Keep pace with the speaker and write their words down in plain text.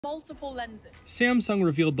multiple lenses. Samsung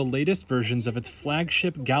revealed the latest versions of its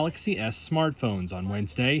flagship Galaxy S smartphones on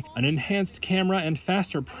Wednesday. An enhanced camera and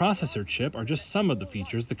faster processor chip are just some of the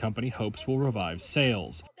features the company hopes will revive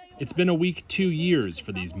sales. It's been a weak 2 years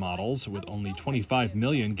for these models, with only 25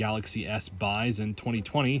 million Galaxy S buys in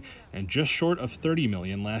 2020 and just short of 30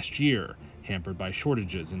 million last year, hampered by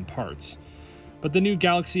shortages in parts. But the new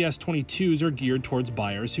Galaxy S22s are geared towards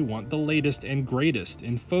buyers who want the latest and greatest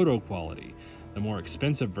in photo quality. The more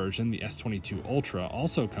expensive version, the S22 Ultra,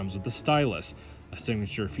 also comes with the stylus, a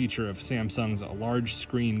signature feature of Samsung's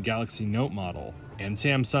large-screen Galaxy Note model. And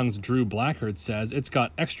Samsung's Drew Blackard says it's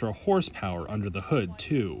got extra horsepower under the hood,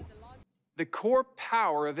 too. The core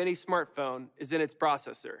power of any smartphone is in its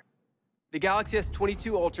processor. The Galaxy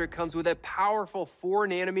S22 Ultra comes with a powerful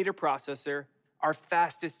 4nm processor, our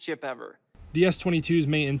fastest chip ever. The S22s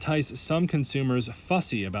may entice some consumers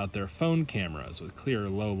fussy about their phone cameras, with clear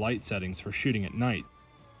low light settings for shooting at night.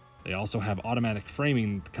 They also have automatic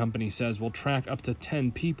framing the company says will track up to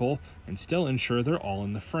 10 people and still ensure they're all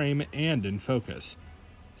in the frame and in focus.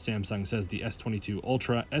 Samsung says the S22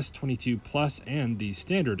 Ultra, S22 Plus, and the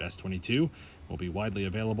standard S22 will be widely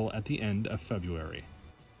available at the end of February.